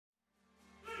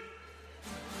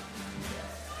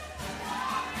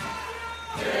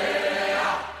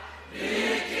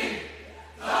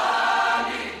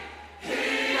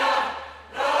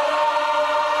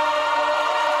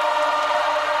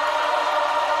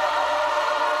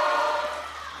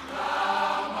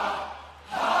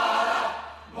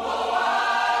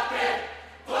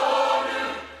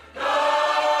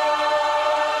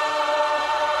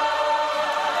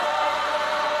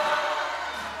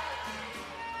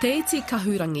Te Iti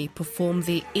Kahurangi performed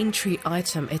their entry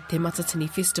item at Te Matatini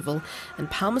Festival in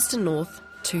Palmerston North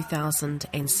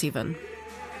 2007.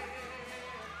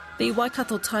 The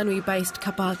Waikato Tainui-based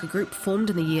Kapa haka group formed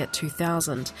in the year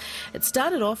 2000. It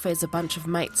started off as a bunch of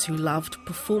mates who loved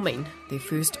performing. Their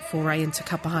first foray into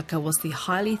Kapa haka was the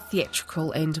highly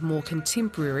theatrical and more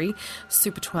contemporary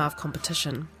Super 12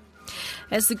 competition.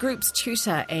 As the group's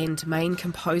tutor and main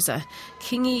composer,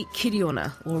 Kingi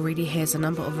Kiriona already has a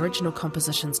number of original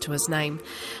compositions to his name.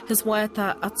 His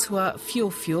waiata atua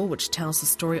Fio, which tells the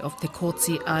story of Te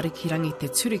Kōti Arikirangi Te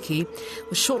Turiki,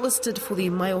 was shortlisted for the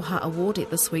Maioha Award at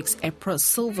this week's APRA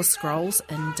Silver Scrolls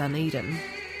in Dunedin.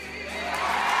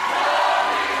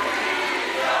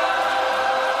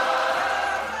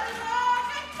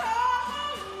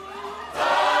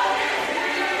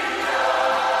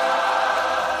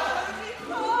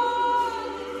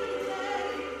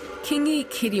 Kingi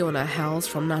Kiriona hails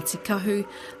from Ngāti Kahu,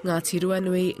 Ngāti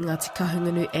Ruanui, Ngāti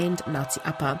Kahungunu and Ngāti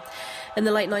Apa. In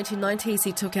the late 1990s,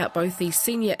 he took out both the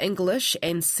Senior English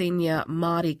and Senior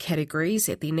Māori categories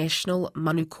at the National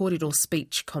Manu Kōrero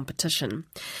Speech Competition.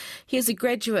 He is a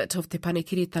graduate of Te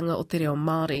Panekiritanga o Te Reo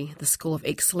Māori, the School of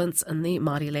Excellence in the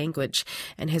Māori language,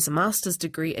 and has a master's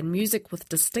degree in music with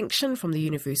distinction from the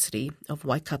University of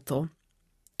Waikato.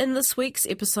 In this week's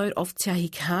episode of Te Ahi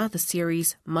Ka, the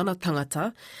series Mana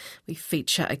Tangata, we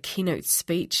feature a keynote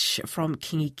speech from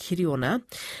Kingi Kiriona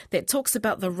that talks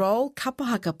about the role Kapa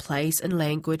haka plays in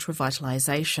language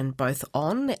revitalisation, both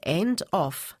on and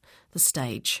off the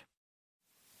stage.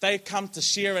 They come to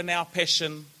share in our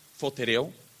passion for te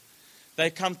reo. They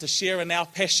come to share in our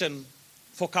passion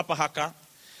for Kapa haka.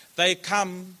 They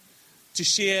come to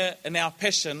share in our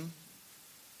passion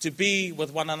to be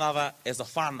with one another as a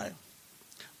whānau.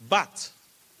 But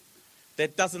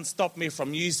that doesn't stop me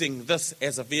from using this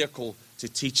as a vehicle to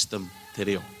teach them te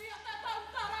reo.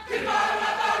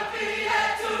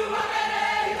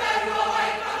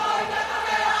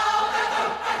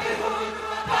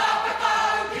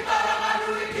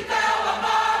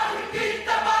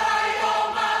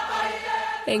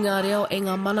 E ngā reo, e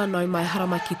ngā mana nau mai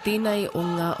haramaki tēnei o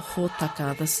ngā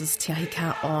hōtaka. This is Te Ahi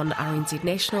Ka on RNZ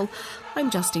National.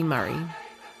 I'm Justine Murray.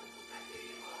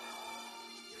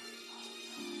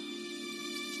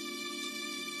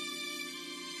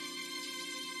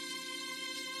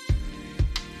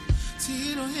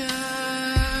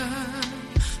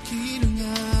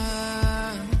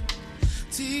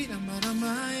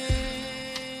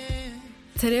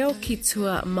 Te Reo Ki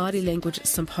Tua Māori Language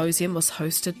Symposium was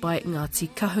hosted by Ngāti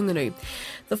Kahungunu.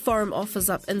 The forum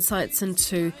offers up insights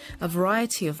into a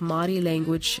variety of Māori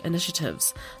language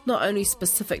initiatives, not only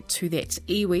specific to that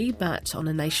iwi, but on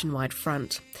a nationwide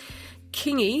front.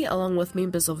 Kingi, along with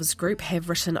members of his group, have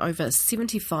written over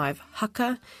 75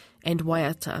 haka and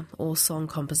waiata, or song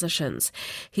compositions.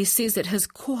 He says that his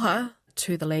koha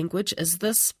to the language is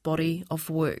this body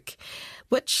of work,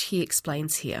 which he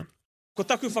explains here. Ko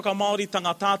taku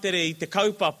whakamaoritanga tātere I te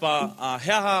kaupapa,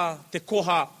 heaha te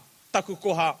koha, taku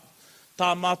koha,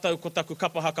 tā mātou ko taku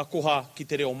kapa haka koha ki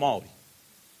te reo Māori.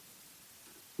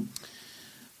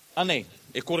 Anei,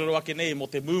 e kōrero ake nei mo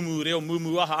te mumu reo,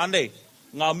 mumu aha anei,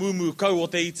 ngā mumu kau o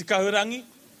te iti kahurangi.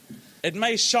 It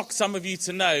may shock some of you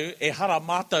to know e hara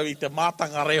mātou I te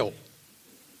mātanga reo.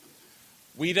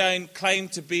 We don't claim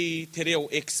to be te reo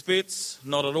experts,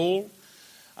 not at all.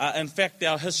 In fact,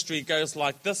 our history goes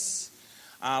like this.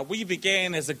 We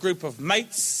began as a group of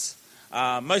mates.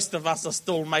 Most of us are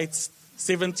still mates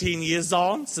 17 years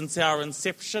on since our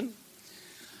inception.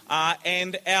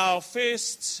 And our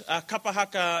first Kapa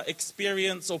haka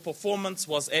experience or performance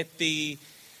was at the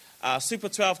Super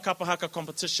 12 Kapa haka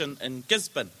competition in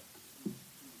Gisborne.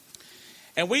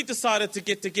 And we decided to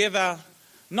get together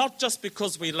not just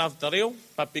because we loved the reo,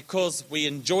 but because we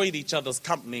enjoyed each other's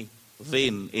company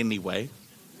then anyway.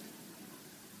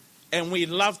 And we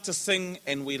love to sing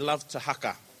and we love to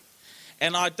haka.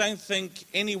 And I don't think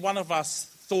any one of us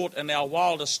thought in our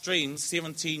wildest dreams,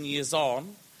 17 years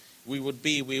on, we would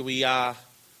be where we are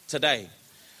today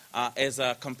as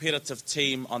a competitive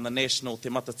team on the national Te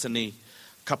Matatini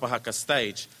Kapa haka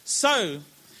stage. So,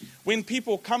 when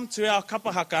people come to our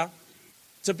Kapa haka,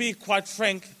 to be quite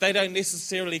frank, they don't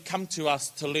necessarily come to us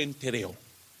to learn te reo.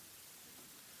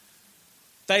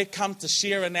 They come to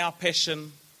share in our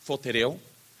passion for te reo.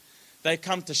 They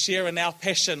come to share in our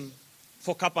passion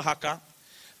for Kapa haka.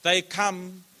 They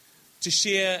come to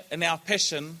share in our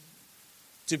passion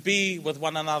to be with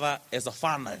one another as a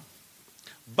whānau.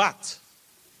 But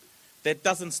that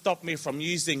doesn't stop me from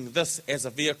using this as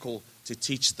a vehicle to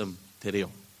teach them te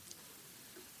reo.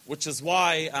 Which is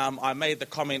why I made the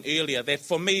comment earlier that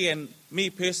for me and me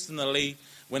personally,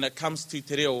 when it comes to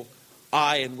te reo,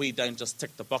 we don't just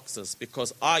tick the boxes,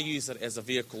 because I use it as a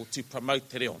vehicle to promote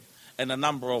te reo in a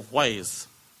number of ways.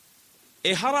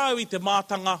 E harau I te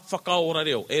mātanga whakaora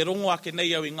reo. E rongo ake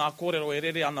nei au I ngā kōrero e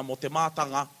rere ana mo te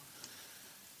mātanga.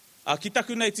 Ki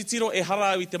taku nei titiro e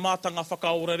harau I te mātanga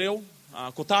whakaora reo.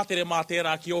 Ko tātere mā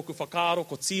tērā ki oku whakaaro,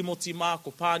 ko tīmoti mā,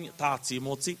 ko pānia, tā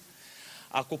tīmoti.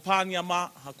 Ko pānia mā,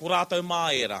 ko rātau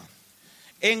mā era.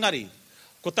 Engari,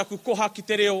 ko taku koha ki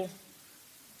te reo,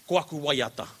 ko aku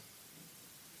waiata.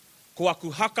 Ko aku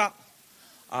haka,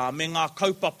 me ngā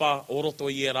kaupapa o roto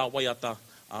I era waiata,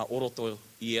 o roto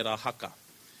I era haka.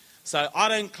 So I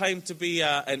don't claim to be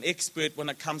an expert when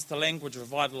it comes to language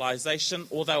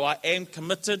revitalisation, although I am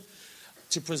committed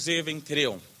to preserving te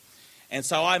reo. And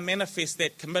so I manifest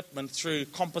that commitment through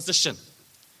composition,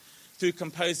 through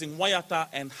composing waiata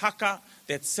and haka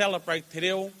that celebrate te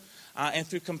reo, and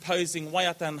through composing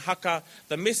waiata and haka,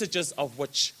 the messages of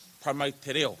which promote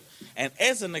te reo. And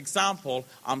as an example,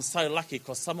 I'm so lucky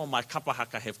because some of my kapa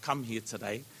haka have come here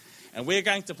today, and we're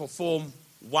going to perform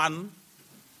one.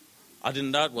 I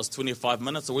didn't know it was 25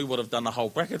 minutes, or we would have done a whole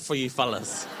bracket for you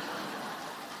fellas.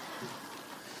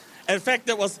 In fact,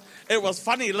 it was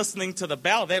funny listening to the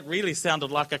bell. That really sounded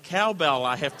like a cowbell,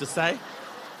 I have to say.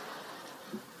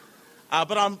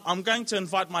 But I'm going to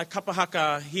invite my kapa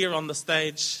haka here on the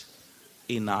stage.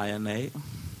 Inayane.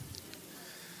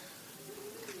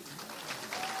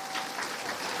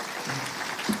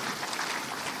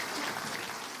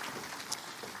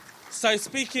 So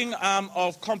speaking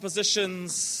of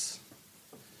compositions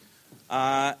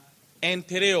and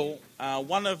te reo,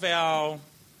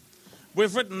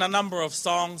 we've written a number of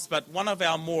songs, but one of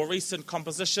our more recent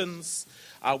compositions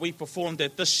we performed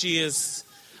at this year's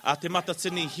Te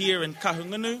Matatini here in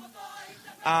Kahungunu,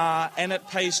 and it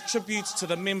pays tribute to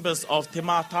the members of Te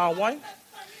Mātāwai.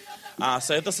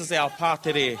 So this is our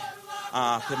pātere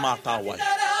Te Mātāwai.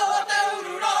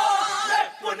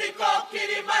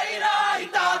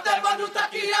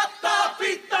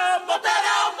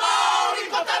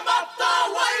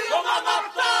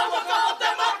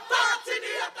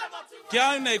 Kia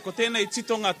au nei, ko tēnei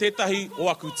titonga tētahi o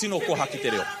aku tino koha ki te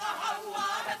reo.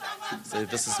 So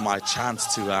this is my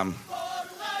chance to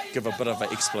give a bit of an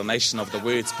explanation of the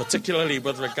words, particularly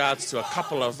with regards to a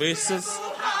couple of verses.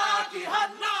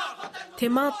 Te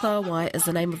Mātāwai is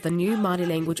the name of the new Māori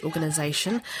language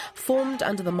organisation formed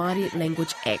under the Māori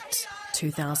Language Act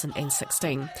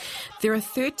 2016. There are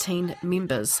 13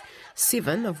 members,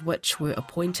 7 of which were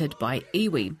appointed by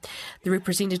iwi. The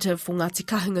representative for Ngāti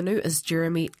Kahungunu is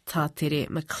Jeremy Tātere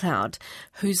McLeod,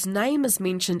 whose name is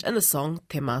mentioned in the song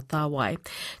Te Mātāwai.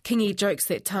 Kingi jokes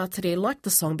that Tātere liked the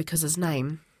song because his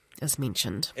name is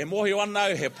mentioned. E mohi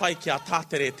anau he pai kia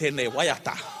Tātere tēnei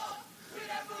waiata.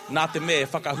 Nā te me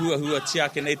whakahuahua tia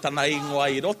ke nei tana ingoa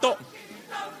I roto.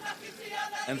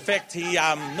 In fact, he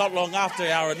not long after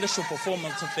our initial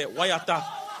performance of that waiata,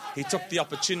 he took the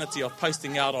opportunity of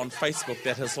posting out on Facebook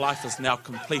that his life is now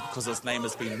complete because his name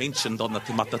has been mentioned on the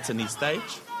Te Matatini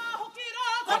stage.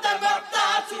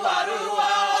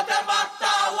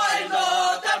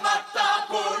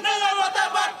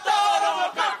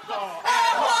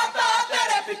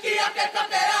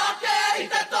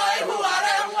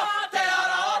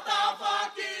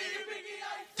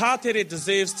 Tātere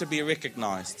deserves to be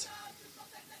recognised.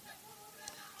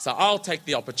 So I'll take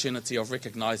the opportunity of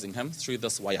recognising him through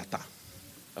this waiata.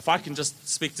 If I can just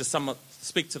speak to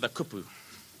the kupu.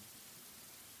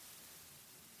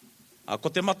 Ko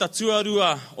te mata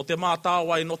tuarua o te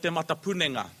mātāwai no te mata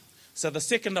punenga. So the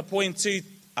second appointee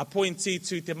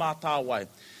to te mātāwai.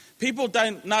 People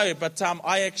don't know, but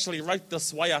I actually wrote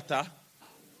this waiata.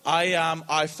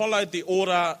 I followed the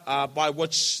order by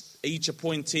which each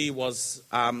appointee was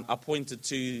appointed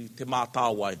to te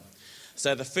mātāwai.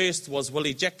 So the first was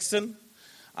Willie Jackson,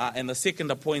 and the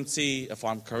second appointee, if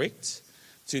I'm correct,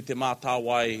 to te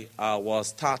mātāwai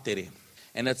was Tātere.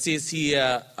 And it says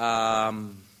here,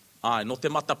 no te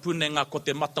mata punenga ko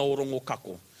te mata o rongo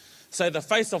kako. So the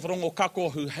face of rongo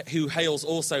kako, who hails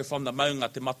also from the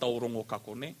maunga te mata o rongo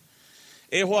kako, ne?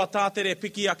 E hoa Tātere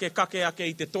piki ake kake ake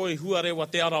I te toi huarewa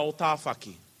te ara o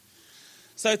tāwhaki.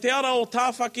 So Te Ara o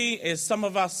Tāwhaki, as some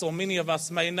of us or many of us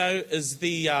may know, is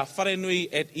the wharenui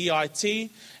at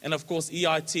EIT. And of course,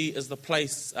 EIT is the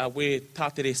place where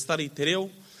Tātere studied te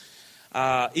reo.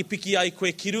 Ipiki ai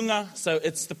koe kirunga, so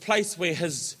it's the place where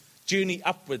his journey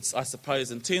upwards, I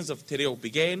suppose, in terms of te reo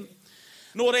began.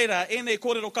 Nō reira, ēnei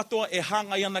kōrero katoa e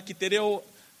hāngai ana ki te reo,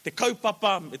 te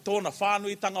kaupapa, me tōna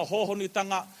whānuitanga,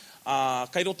 hōhonuitanga,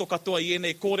 kei roto katoa I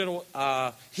ēnei kōrero,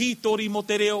 hītori mo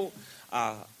te reo,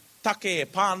 take e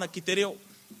pāna ki te reo.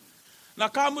 Nā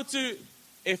kāmutu,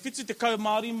 E whitu te kau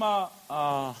Māorima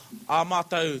a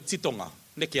mātou titonga,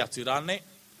 neke atu rāne.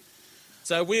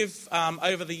 So we've,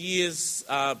 over the years,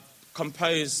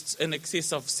 composed in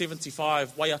excess of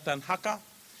 75 waiata and haka,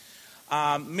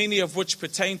 many of which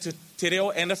pertain to te reo.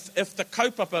 And if the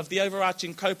kaupapa, if the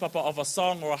overarching kaupapa of a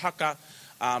song or a haka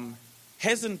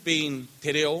hasn't been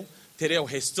te reo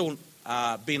has still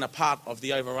been a part of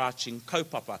the overarching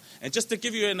kaupapa. And just to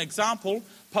give you an example,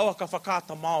 pauaka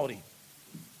whakaata Māori.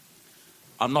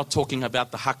 I'm not talking about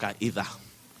the haka either.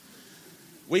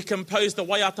 We composed the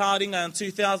waiata ringa in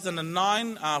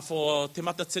 2009 for Te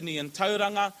Matatini in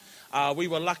Tauranga. We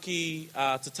were lucky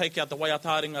to take out the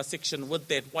waiata ringa section with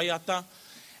that waiata.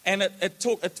 And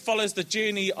it follows the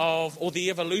journey of, or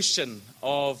the evolution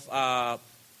of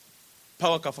pauaka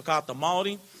whakaata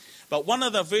Māori. But one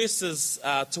of the verses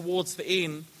towards the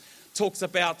end talks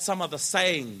about some of the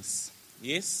sayings.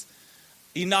 Yes?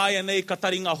 Inaia nei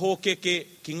kataringa hōkeke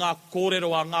ki ngā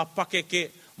kōrero a ngā pakeke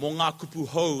mō ngā kupu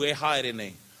hou e haere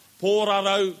nei.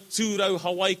 Pōrarau, tūrau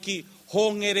hawaiki,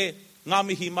 hōngere, ngā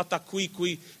mihi mata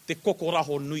kuikui, te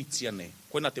kokoraho nuitia nei.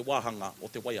 Koina te wāhanga o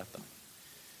te waiata.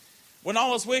 When I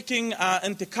was working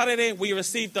in Te Karere, we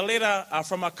received a letter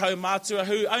from a kaumātua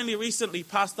who only recently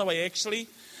passed away actually,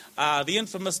 the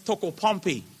infamous Toko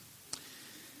Pompey.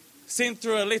 Sent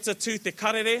through a letter to Te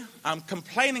Karere,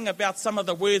 complaining about some of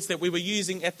the words that we were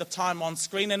using at the time on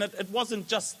screen. And it wasn't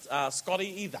just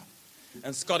Scotty either.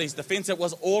 In Scotty's defence, it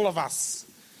was all of us.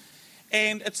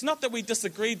 And it's not that we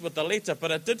disagreed with the letter,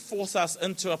 but it did force us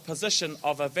into a position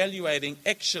of evaluating,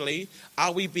 actually,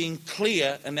 are we being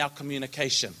clear in our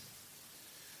communication?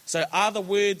 So are the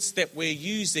words that we're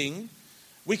using,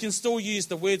 we can still use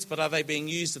the words, but are they being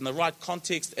used in the right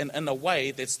context and in a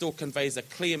way that still conveys a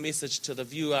clear message to the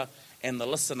viewer and the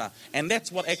listener? And that's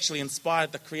what actually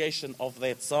inspired the creation of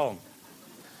that song.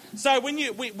 So when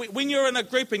you're in a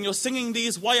group and you're singing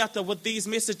these waiata with these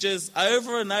messages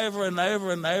over and over and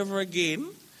over and over again,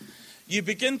 you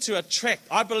begin to attract.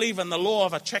 I believe in the law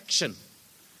of attraction.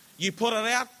 You put it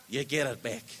out, you get it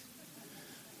back.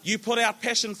 You put out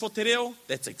passion for te reo,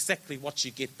 that's exactly what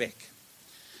you get back.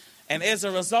 And as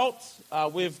a result,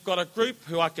 we've got a group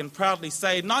who I can proudly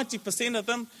say 90% of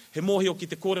them he mōhio ki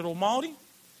te kōrero Māori.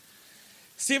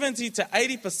 70 to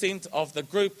 80% of the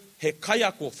group he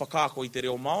kaiako whakaako I te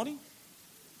reo Māori.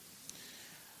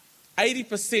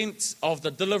 80% of the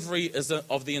delivery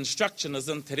of the instruction is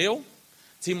in te reo.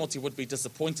 Timothy would be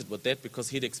disappointed with that because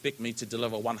he'd expect me to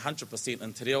deliver 100%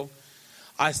 in te reo.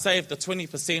 I saved the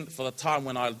 20% for the time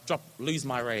when I lose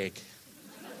my rag.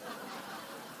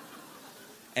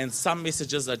 And some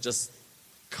messages are just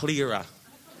clearer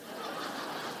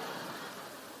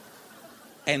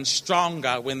and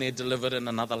stronger when they're delivered in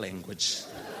another language.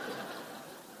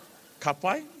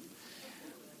 Kapa.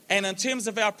 And in terms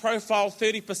of our profile,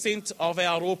 30% of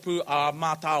our rōpū are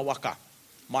mātā waka,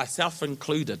 myself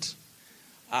included.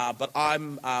 But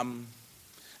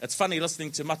it's funny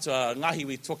listening to Matua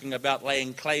Ngahiwi talking about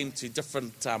laying claim to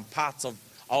different parts of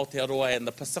Aotearoa and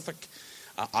the Pacific.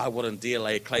 I wouldn't dare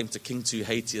lay claim to King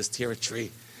Tuheitia's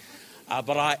territory.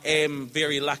 But I am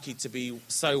very lucky to be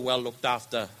so well looked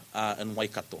after in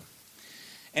Waikato.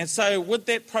 And so with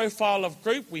that profile of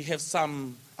group, we have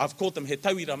some, I've called them he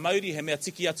tauira Māori, he mea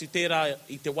tiki atu tērā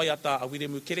I te waiata a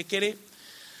wiremu kerekere.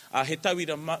 He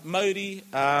tauira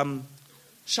Māori,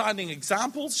 shining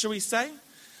examples, shall we say,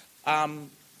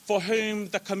 for whom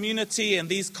the community and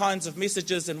these kinds of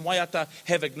messages in waiata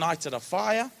have ignited a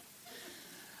fire.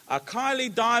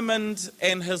 Kylie Diamond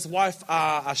and his wife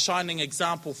are a shining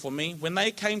example for me. When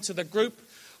they came to the group,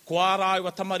 ko ārāi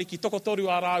wa tamariki, tokotoru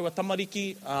ārāi wa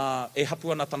tamariki, e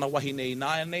hapu ana tana wahine I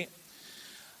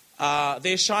nāiane.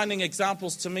 They're shining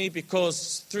examples to me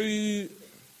because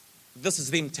this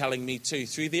is them telling me too,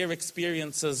 through their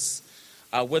experiences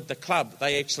with the club,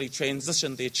 they actually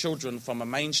transitioned their children from a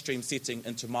mainstream setting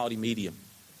into Māori medium.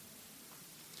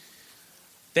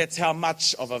 That's how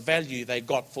much of a value they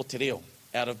got for te reo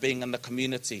out of being in the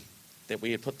community that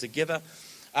we had put together.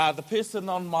 The person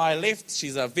on my left,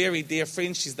 she's a very dear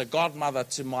friend. She's the godmother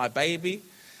to my baby,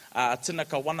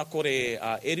 Tinaka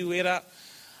Wanakore Eruera.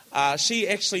 She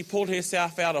actually pulled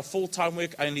herself out of full-time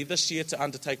work only this year to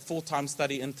undertake full-time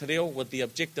study in te reo with the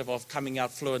objective of coming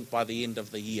out fluent by the end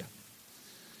of the year.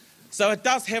 So it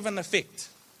does have an effect.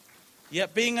 Yeah,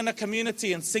 being in a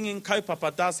community and singing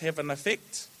kaupapa does have an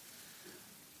effect.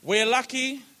 We're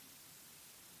lucky.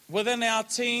 Within our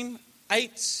team,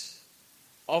 8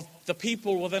 of the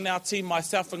people within our team,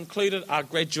 myself included, are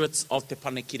graduates of Te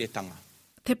Panekiretanga.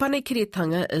 Te Te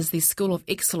Panekiretanga is the School of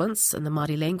Excellence in the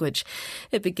Māori language.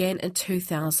 It began in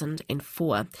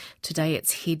 2004. Today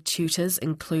its head tutors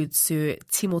include Sir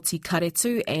Timothy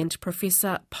Karetu and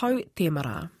Professor Pau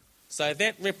Temara. So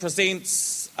that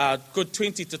represents a good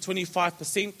 20 to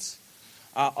 25%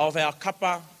 of our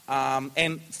kapa.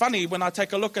 And funny, when I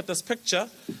take a look at this picture,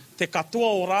 te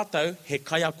katoa o rātou he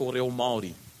kaiako reo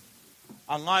Māori.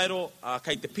 A ngairo,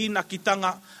 kei te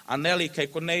pīnakitanga, a Nelly kei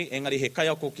konei, engari he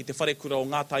kaiako ki te whare kura o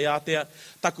ngā tai ātea.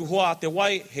 Taku hoa a te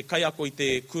wai, he kaiako i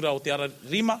te kura o te ara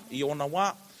rima, i ona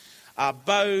wā. A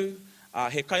bau,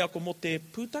 he kaiako mo te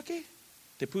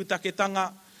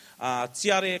pūtaketanga.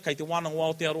 Tiare, kei te wānanga o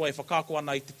Aotearoa e whakaako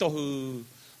ana i te tohu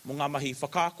mo ngā mahi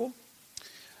whakaako.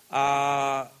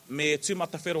 Me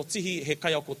tūmata whero tihi, he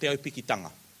kaiako te aupikitanga.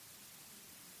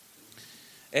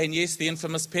 And yes, the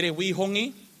infamous Pere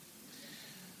Wihongi.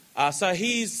 So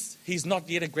he's not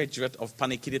yet a graduate of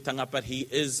Panekiretanga, but he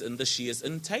is in this year's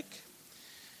intake.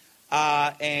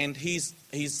 And he's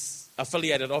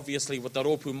affiliated, obviously, with the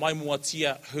Rōpū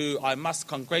Maimuatia, who I must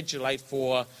congratulate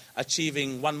for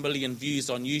achieving 1 million views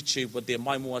on YouTube with their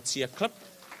Maimuatia clip.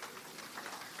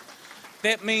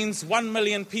 That means 1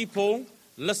 million people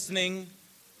listening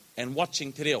and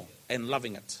watching te reo and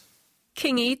loving it.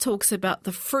 Kingi talks about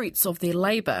the fruits of their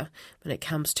labour when it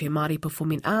comes to Māori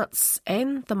performing arts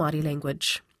and the Māori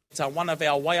language. So one of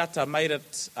our waiata made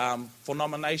it for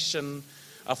nomination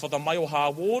for the Maioha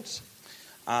Award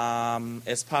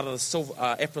as part of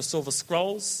the APRA Silver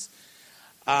Scrolls.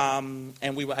 And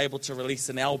we were able to release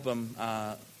an album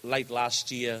late last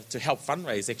year to help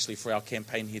fundraise actually for our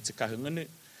campaign here to Kahungunu.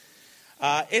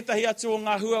 Etahi atu o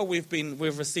ngā hua,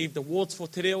 we've received awards for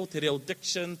te reo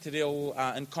diction, te reo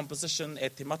in composition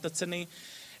at Te Matatini,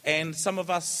 and some of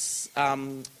us,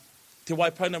 Te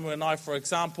Waipounamu and I, for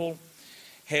example,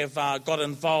 have got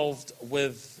involved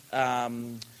with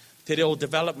te reo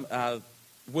development,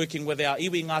 working with our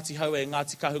iwi Ngāti Haue and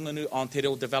Ngāti Kahungunu on te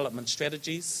reo development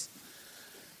strategies.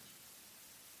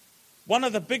 One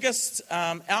of the biggest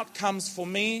outcomes for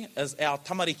me is our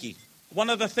tamariki. One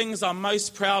of the things I'm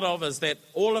most proud of is that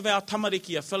all of our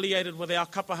tamariki affiliated with our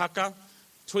kapa haka,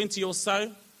 20 or so,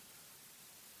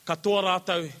 katoa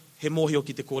rātou he mōhio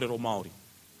ki te kōrero Māori.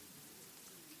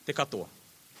 Te katoa.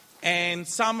 And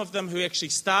some of them who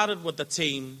actually started with the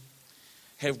team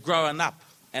have grown up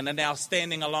and are now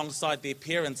standing alongside their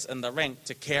parents in the rank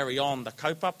to carry on the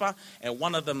kaupapa. And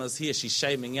one of them is here, she's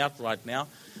shaming out right now.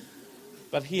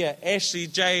 But here, Ashley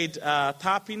Jade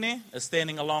Tāpine is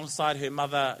standing alongside her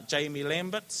mother, Jamie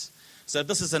Lambert. So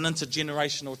this is an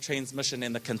intergenerational transmission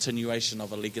and the continuation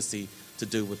of a legacy to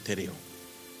do with te reo.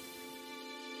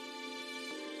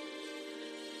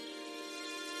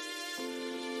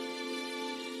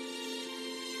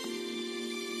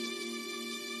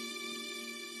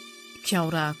 Kia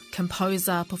ora,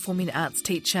 composer, performing arts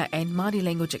teacher and Māori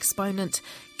language exponent,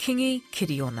 Kingi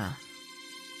Kiriona.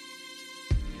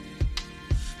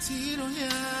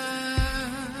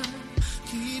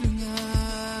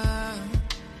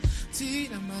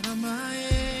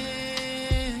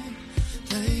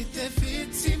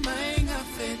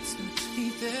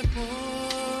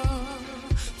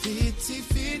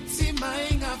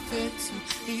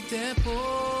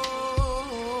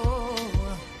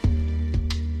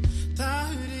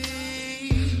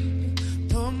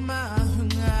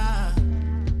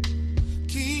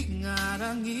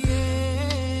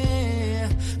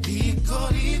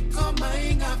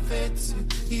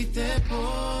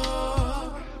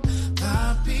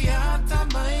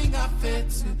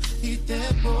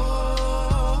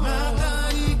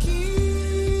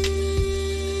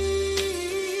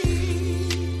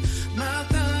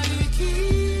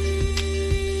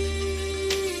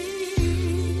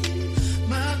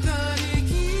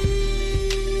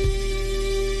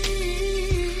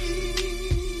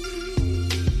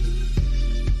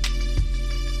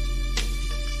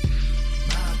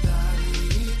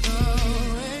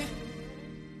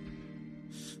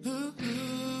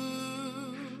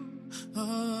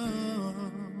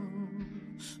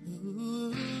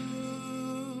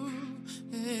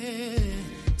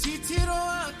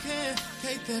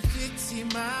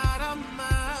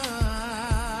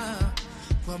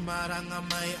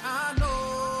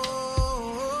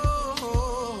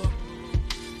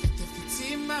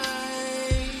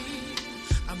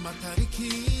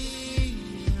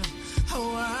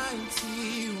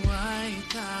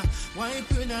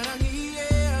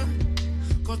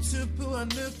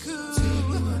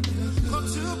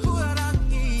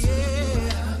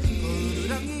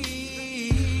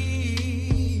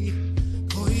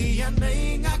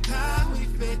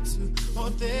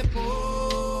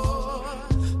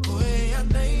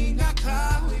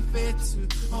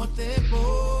 o te po